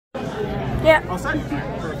Yeah. All set?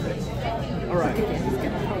 Perfect. All right.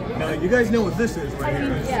 Now, you guys know what this is right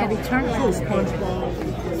here. Yeah. It's a little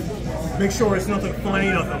SpongeBob. Make sure it's nothing funny,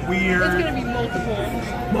 nothing weird. It's gonna be multiple.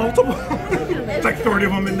 Multiple? It's like 30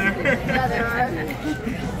 of them in there. Yeah, there are.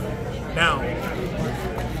 Now,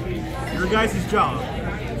 your guys' job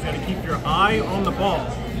is to keep your eye on the ball.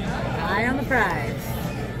 Eye on the prize.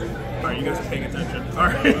 All right, you guys are paying attention. All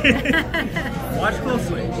right. Watch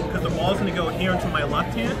closely, because the ball's going to go here into my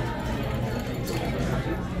left hand.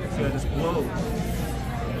 See, I just blow.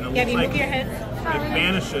 And it looks like your head. it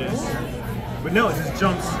vanishes. But no, it just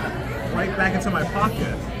jumps right back into my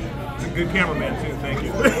pocket. It's a good cameraman, too. Thank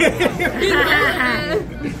you.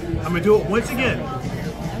 I'm going to do it once again.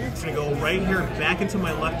 It's going to go right here, back into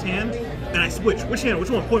my left hand. And I switch. Which hand? Which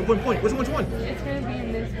one? Point. Which one? It's gonna be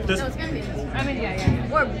in this one. No, it's gonna be in this one. I mean, yeah.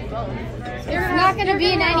 Or both. It's not going to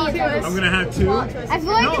be in any of those. I'm going to have two. I feel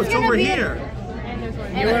like No, it's over here. And there's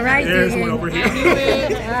one. You were right, There's Deegan. one over here.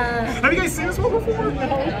 Have you guys seen this one before?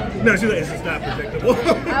 No, it's just not predictable.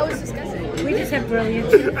 I was discussing. We just have brilliant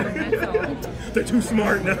children, that's all. They're too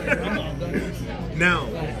smart now. Now,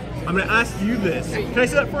 I'm going to ask you this. Can I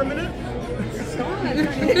say that for a minute?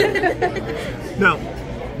 Now,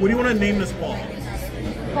 what do you want to name this ball?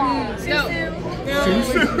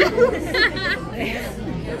 Susu?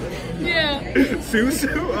 Yeah. Susu?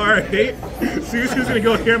 Alright. Susu's going to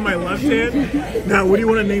go here in my left hand. Now, what do you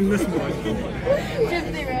want to name this one?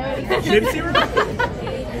 Gypsy Road. Gypsy Road?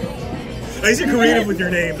 I used to get creative with your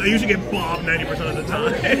names. I usually get Bob 90% of the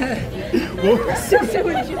time. Well,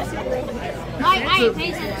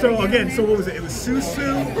 so again, so what was it? It was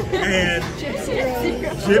Susu and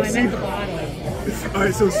Gypsy.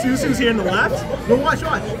 Alright, so Susu's here in the left. No, watch.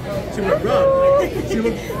 See what rub.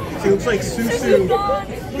 She looks like Susu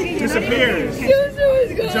disappears. Susu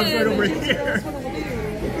is good. Jumps right over here.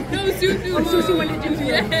 No, Susu. Susu wanted to do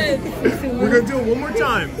yes. We're gonna do it one more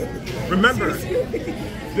time. Remember,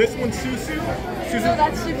 this one's Susu. No,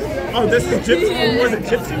 that's Gypsy Road. Oh, this is Gypsy. Oh, was it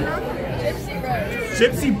Gypsy? Gypsy Road.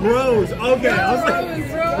 Gypsy Bros. Okay, I was like,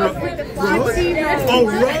 Rose? Oh,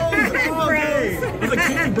 Rose. Okay. I was like,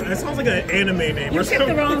 Gypsy Bros. That sounds like an anime name or You picked something.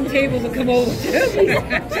 the wrong table to come over to.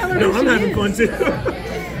 Tell her No, who I'm she having is. fun too.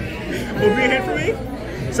 Will be a hit for me?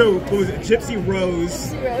 So, what was it? Gypsy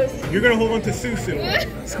Rose. You're gonna hold on to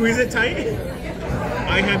Susu. Squeeze it tight.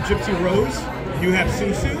 I have Gypsy Rose. You have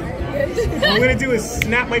Susu. What I'm gonna do is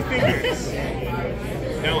snap my fingers.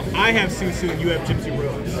 Now I have Susu. You have Gypsy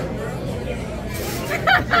Rose.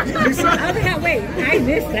 You saw- How the hell? Wait, I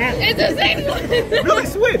missed that. It's the same one. Really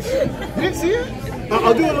switch. You didn't see it?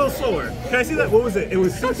 I'll do it a little slower. Can I see that? What was it? It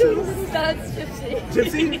was Susu. That's Gypsy.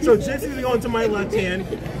 Gypsy? So Gypsy's going to my left hand.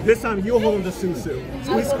 This time you'll hold on to Susu.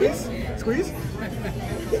 Squeeze.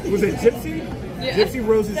 Was it Gypsy? Yeah. Gypsy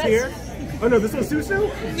Rose is here. Oh no, this one's Susu?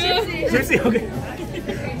 Gypsy, okay.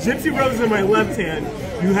 Gypsy Rose is in my left hand.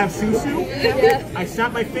 You have Susu? Yeah. I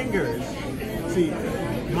snap my fingers. See,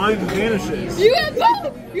 mine vanishes. You have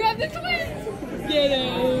both. You have the twins. Get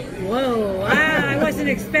out. Whoa, I wasn't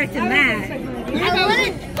expecting that.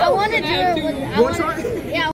 I want to do it with. You want to try? Yeah.